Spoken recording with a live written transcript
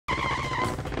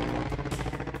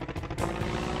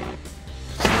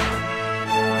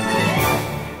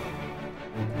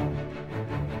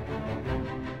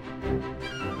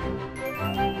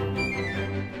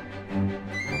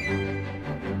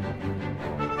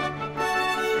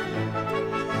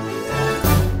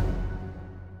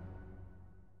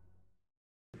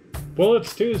Well,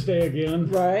 it's Tuesday again.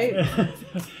 Right.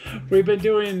 We've been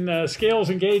doing scales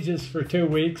and gauges for 2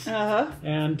 weeks.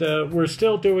 And we're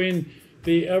still doing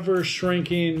the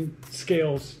ever-shrinking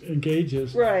scales and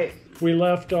gauges. Right. We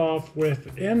left off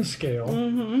with N scale,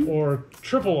 or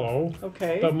triple O,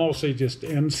 but mostly just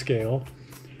N scale.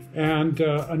 And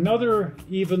another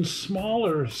even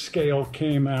smaller scale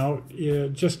came out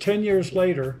just 10 years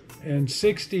later. In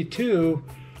 '62,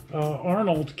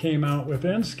 Arnold came out with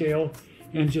N scale.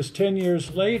 And just 10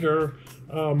 years later,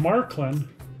 Märklin,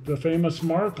 the famous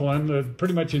Märklin, that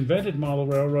pretty much invented model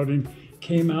railroading,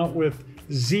 came out with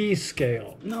Z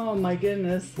scale. Oh my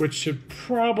goodness. Which should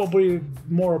probably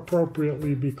more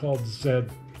appropriately be called Z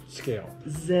scale.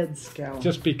 Z scale.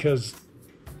 Just because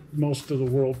most of the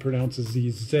world pronounces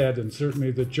Z Z, and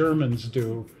certainly the Germans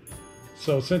do.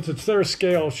 So since it's their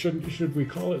scale, should we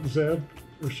call it Z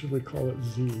or should we call it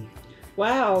Z?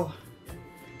 Wow.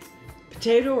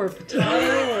 Potato or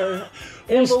potato or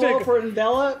envelope or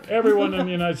envelop? Everyone in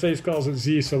the United States calls it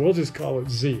Z, so we'll just call it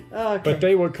Z. Okay. But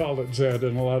they would call it Z,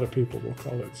 and a lot of people will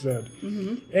call it Z.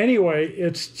 Anyway,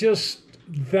 it's just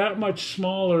that much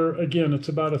smaller. Again, it's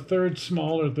about a third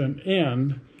smaller than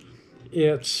N.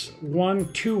 It's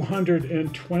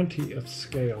 1/220th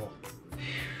scale.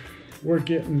 We're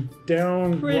getting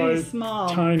downright small.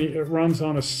 Tiny. It runs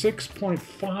on a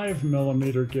 6.5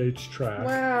 millimeter gauge track.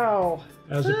 Wow.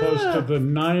 As opposed to the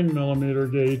 9 millimeter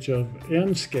gauge of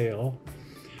N scale.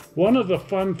 One of the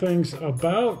fun things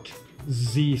about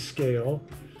Z scale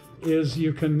is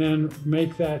you can then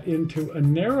make that into a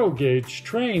narrow gauge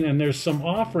train, and there's some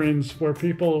offerings where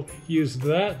people use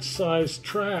that size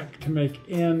track to make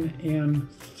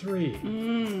NN3.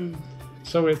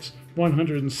 So it's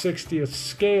 160th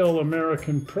scale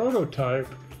American prototype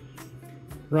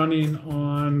running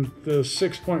on the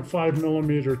 6.5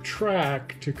 millimeter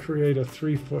track to create a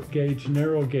 3-foot gauge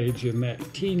narrow gauge in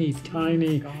that teeny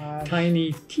tiny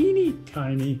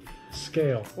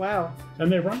scale. Wow. And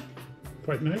they run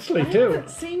quite nicely I too. haven't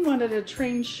seen one at a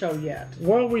train show yet.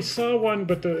 Well, we saw one,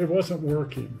 but it wasn't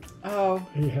working. Oh.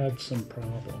 He had some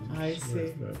problems. I see.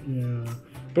 With it. Yeah,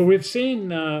 but we've seen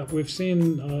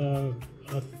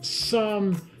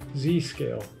some Z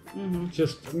scale.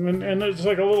 Just and it's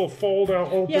like a little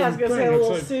fold-out open. Yeah, I was gonna say a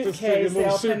little suitcase. A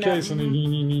little suitcase,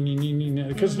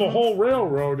 because the whole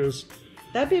railroad is.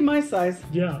 That'd be my size.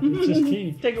 Yeah, it's just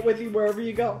teeny. Take it with you wherever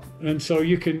you go. And so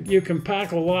you can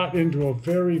pack a lot into a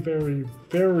very, very,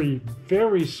 very,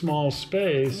 very small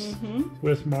space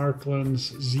with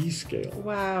Märklin's Z scale.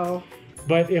 Wow.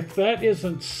 But if that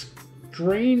isn't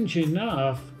strange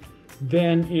enough,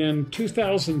 then in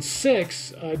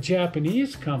 2006, a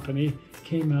Japanese company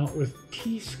came out with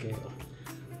T scale.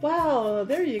 Wow,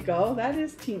 there you go. That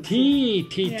is teeny.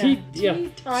 Yeah.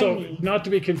 So not to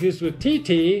be confused with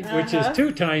TT, which is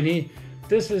too tiny.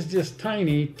 This is just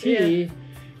tiny, T. Yeah.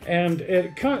 And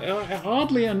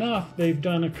oddly enough, they've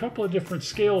done a couple of different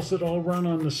scales that all run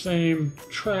on the same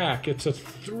track. It's a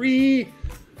 3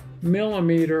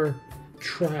 millimeter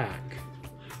track.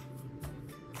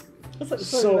 That's like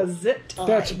sort of a zip tie.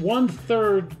 That's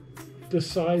 1/3 the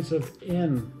size of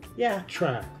N.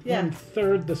 Track.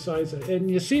 1/3 the size of, and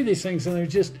you see these things and they're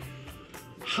just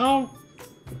how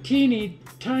teeny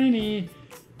tiny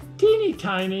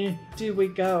do we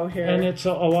go here. And it's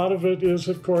a lot of it is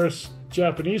of course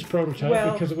Japanese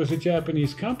prototype because it was a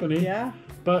Japanese company,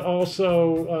 but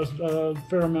also a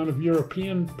fair amount of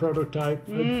European prototype.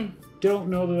 I don't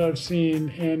know that I've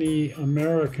seen any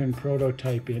American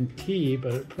prototype in T,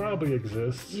 but it probably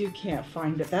exists. You can't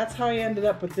find it. That's how I ended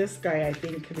up with this guy, I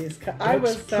think. I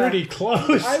was pretty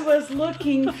close. I was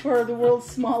looking for the world's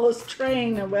smallest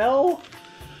train. Well,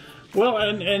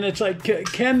 and it's like,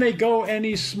 can they go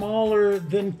any smaller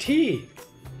than T?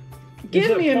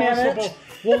 Give me a minute.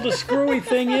 Well, the screwy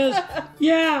thing is,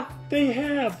 yeah, they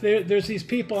have. There's these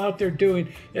people out there doing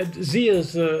Z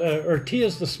is or T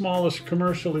is the smallest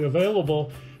commercially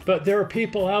available, but there are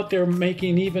people out there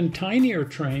making even tinier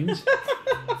trains.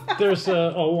 There's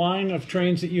a line of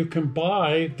trains that you can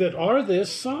buy that are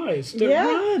this size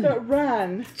that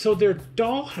run. So they're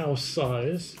dollhouse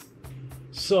size.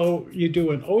 So you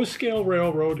do an O-scale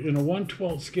railroad in a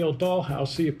 1/12 scale dollhouse.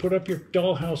 So you put up your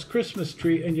dollhouse Christmas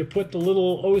tree and you put the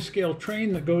little O-scale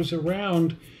train that goes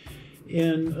around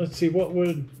in, let's see, what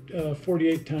would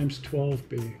 48 times 12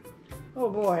 be? Oh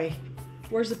boy.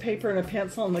 Where's the paper and a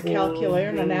pencil and the calculator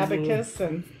and an abacus?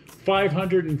 And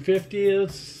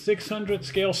 550th, 600th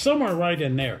scale, somewhere right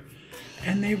in there.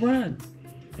 And they run.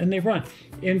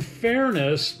 In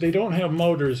fairness, they don't have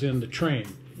motors in the train.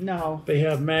 No. They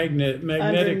have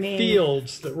magnetic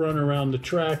fields that run around the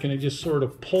track, and it just sort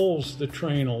of pulls the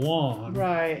train along.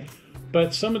 Right.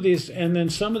 But some of these, and then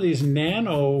some of these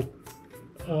nano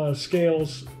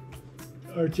scales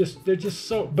are they're just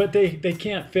so, but they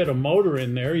can't fit a motor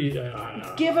in there.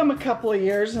 Give them a couple of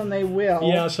years and they will.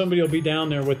 Yeah, somebody will be down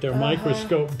there with their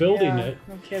microscope building it.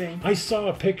 No kidding. I saw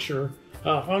a picture.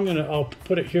 I'll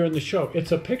put it here in the show.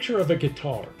 It's a picture of a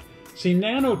guitar. See,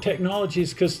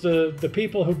 nanotechnologies, because the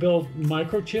people who build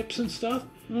microchips and stuff,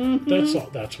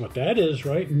 that's what that is,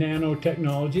 right?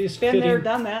 Nanotechnologies. Been there,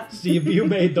 done that. You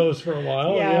made those for a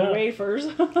while. Yeah, wafers.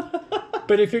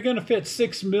 But if you're going to fit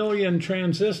 6 million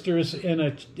transistors in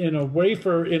a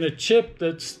wafer, in a chip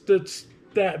that's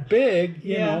that big,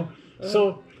 you know,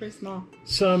 so pretty small.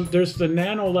 There's the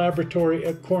Nano laboratory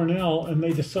at Cornell, and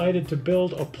they decided to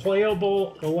build a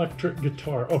playable electric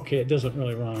guitar. Okay, it doesn't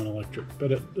really run on electric,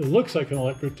 but it looks like an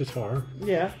electric guitar.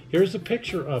 Yeah. Here's a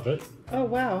picture of it. Oh,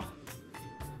 wow.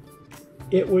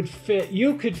 It would fit,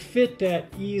 you could fit that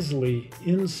easily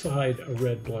inside a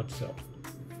red blood cell.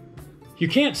 You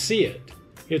can't see it.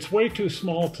 It's way too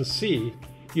small to see.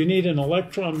 You need an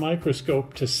electron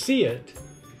microscope to see it.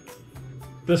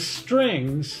 The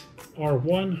strings are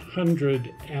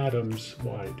 100 atoms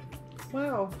wide.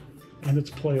 Wow. And it's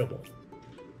playable.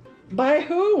 By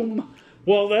whom?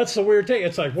 Well, that's the weird thing.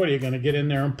 It's like, what, are you going to get in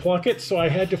there and pluck it? So I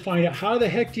had to find out, how the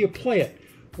heck do you play it?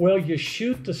 Well, you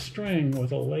shoot the string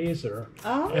with a laser.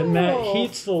 Oh. And that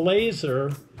heats the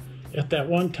laser at that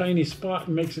one tiny spot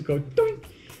and makes it go doink.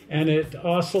 And it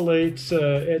oscillates.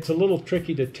 It's a little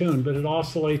tricky to tune, but it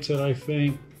oscillates at, I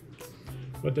think,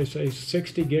 what they say,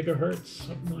 60 gigahertz,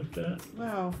 something like that.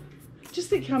 Wow. Just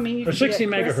think how many you or 60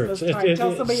 megahertz.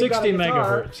 Tell somebody 60 you got a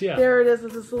guitar. megahertz, yeah. There it is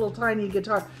with this little tiny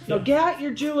guitar. No, get out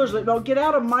your jeweler's. No, get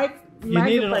out a You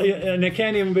need and it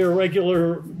can't even be a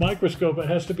regular microscope. It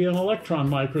has to be an electron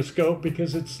microscope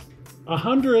because it's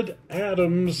 100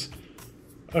 atoms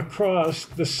across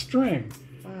the string.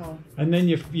 Wow. And then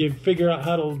you figure out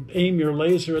how to aim your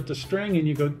laser at the string, and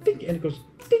you go dink, and it goes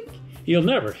dink. You'll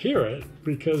never hear it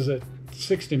because at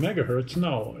 60 megahertz,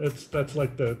 no, that's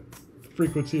like the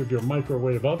frequency of your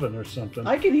microwave oven or something.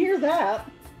 I can hear that.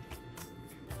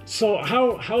 So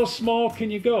how small can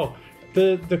you go?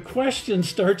 The question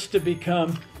starts to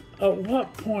become, at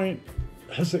what point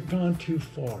has it gone too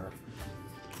far?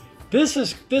 This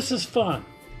is fun.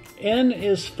 N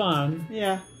is fun.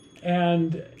 Yeah.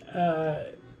 And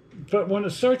but when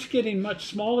it starts getting much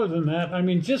smaller than that, I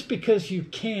mean, just because you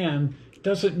can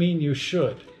doesn't mean you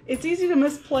should. It's easy to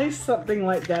misplace something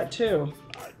like that too.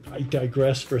 I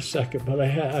digress for a second, but I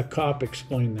had a cop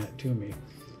explain that to me.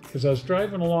 Because I was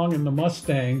driving along in the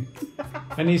Mustang,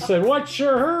 and he said, "What's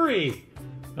your hurry?"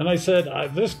 And I said,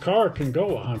 "This car can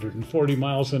go 140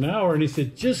 miles an hour." And he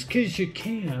said, "Just because you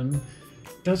can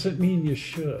doesn't mean you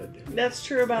should." That's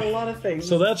true about a lot of things.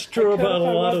 So that's true about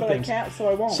a lot of things. I can't, so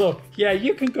I won't. So, yeah,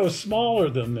 you can go smaller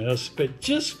than this, but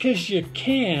just because you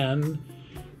can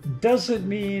doesn't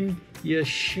mean you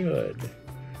should.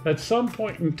 At some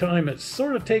point in time, it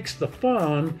sort of takes the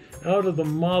fun out of the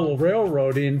model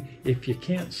railroading if you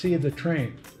can't see the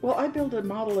train. Well, I built a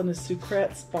model in a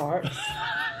Sucrets box.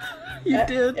 You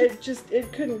did?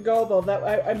 It couldn't go though.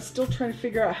 I'm still trying to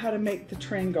figure out how to make the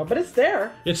train go, but it's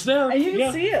there. It's there. And you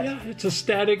can see it. Yeah, it's a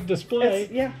static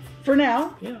display. For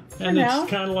now. Yeah, and it's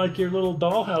kind of like your little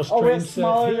dollhouse train. Oh, it's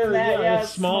smaller than that. Yeah, it's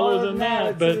smaller than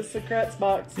that. But it's in the Sucrets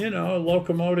box. You know, a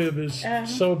locomotive is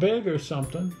so big or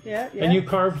something. Yeah. And you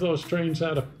carved those trains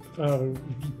out of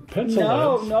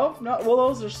pencil leads. No.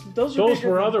 Well, those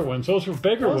were other ones. Those were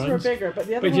bigger ones. Those were bigger, but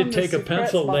the other one. But you take a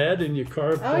pencil lead and you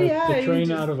carve the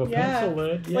train out of a pencil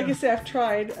lead. Yeah. Like I say, I've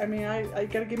tried. I mean, I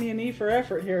got to give me an E for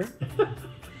effort here.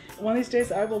 One of these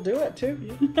days, I will do it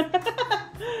too.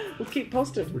 We'll keep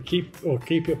posted. We'll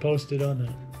keep you posted on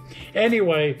that.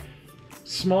 Anyway,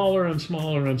 smaller and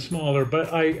smaller and smaller.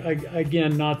 But I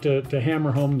again, not to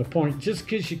hammer home the point. Just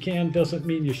because you can doesn't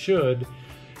mean you should.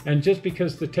 And just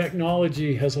because the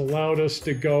technology has allowed us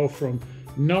to go from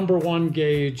number 1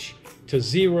 gauge to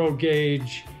 0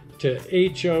 gauge to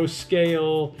HO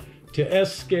scale to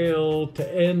S scale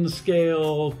to N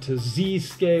scale to Z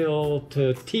scale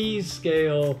to T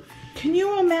scale. Can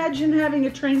you imagine having a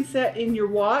train set in your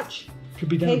watch? Could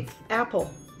be done. Hey,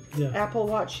 Apple. Yeah. Apple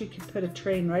Watch, you can put a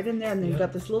train right in there, and they've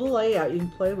got this little layout you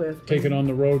can play with. Take it on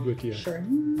the road with you. Sure.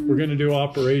 We're going to do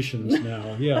operations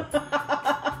now.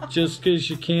 Yeah. Just because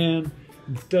you can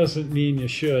doesn't mean you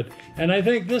should. And I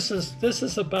think this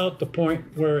is about the point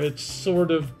where it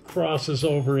sort of crosses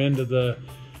over into the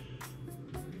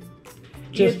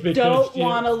You don't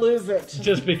want to lose it.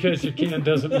 Just because you can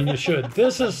doesn't mean you should.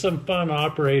 This is some fun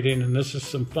operating, and this is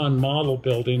some fun model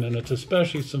building, and it's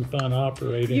especially some fun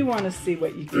operating. You want to see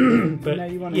what you can do.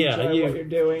 But, you want to enjoy what you're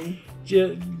doing.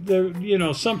 You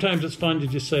know, sometimes it's fun to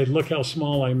just say, look how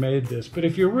small I made this. But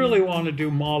if you really want to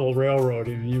do model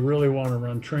railroading and you really want to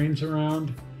run trains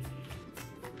around,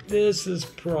 this is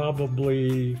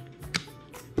probably...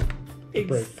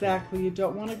 Exactly. You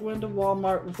don't want to go into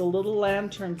Walmart with a little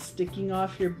lantern sticking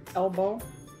off your elbow.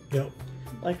 Yep.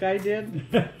 Like I did.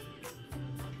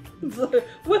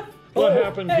 What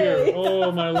happened here?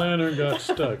 Oh, my lantern got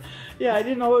stuck. Yeah, I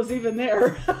didn't know it was even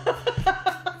there.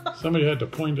 Somebody had to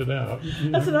point it out.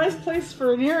 That's a nice place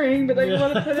for an earring, but I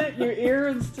want to put it in your ear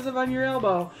instead of on your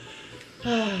elbow.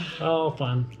 All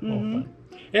fun. All fun.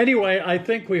 Anyway, I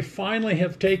think we finally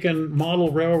have taken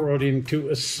model railroading to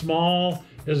as small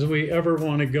as we ever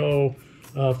want to go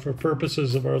for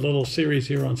purposes of our little series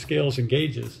here on scales and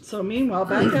gauges. So meanwhile,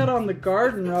 back out on the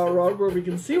garden railroad where we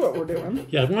can see what we're doing.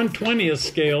 Yeah, 1/20th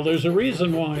scale. There's a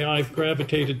reason why I've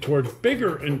gravitated toward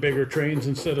bigger and bigger trains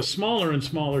instead of smaller and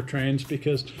smaller trains,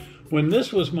 because when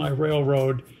this was my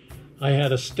railroad, I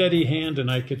had a steady hand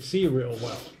and I could see real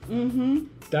well.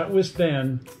 That was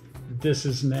then. This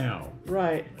is now.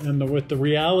 Right. And with the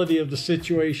reality of the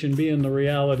situation being the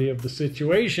reality of the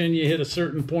situation, you hit a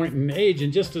certain point in age,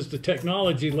 and just as the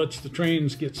technology lets the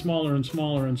trains get smaller and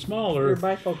smaller and smaller, your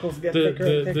bifocals get thicker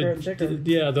and thicker.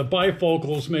 Yeah, the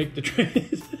bifocals make the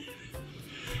trains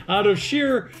out of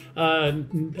sheer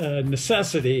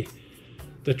necessity.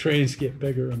 The trains get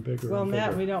bigger and bigger. Well, and bigger.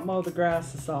 Matt, we don't mow the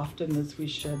grass as often as we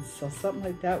should, so something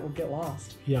like that will get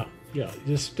lost. Yeah.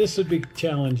 This would be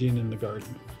challenging in the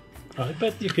garden. I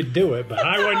bet you could do it, but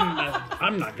I wouldn't.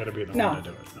 I'm not going to be the one to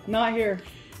do it. No. Not here.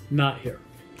 Not here.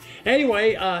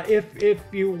 Anyway, if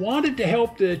you wanted to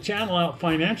help the channel out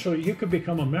financially, you could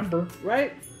become a member.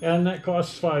 Right. And that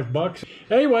costs $5.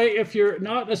 Anyway, if you're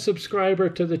not a subscriber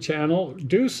to the channel,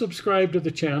 do subscribe to the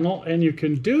channel, and you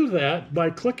can do that by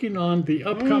clicking on the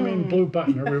upcoming blue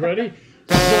button. Are we ready?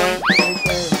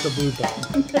 The blue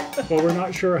button. Well, we're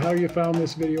not sure how you found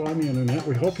this video on the internet.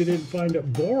 We hope you didn't find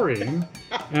it boring,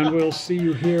 and we'll see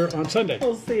you here on Sunday.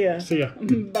 We'll see ya. See ya.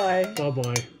 Bye.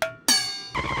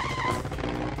 Bye-bye.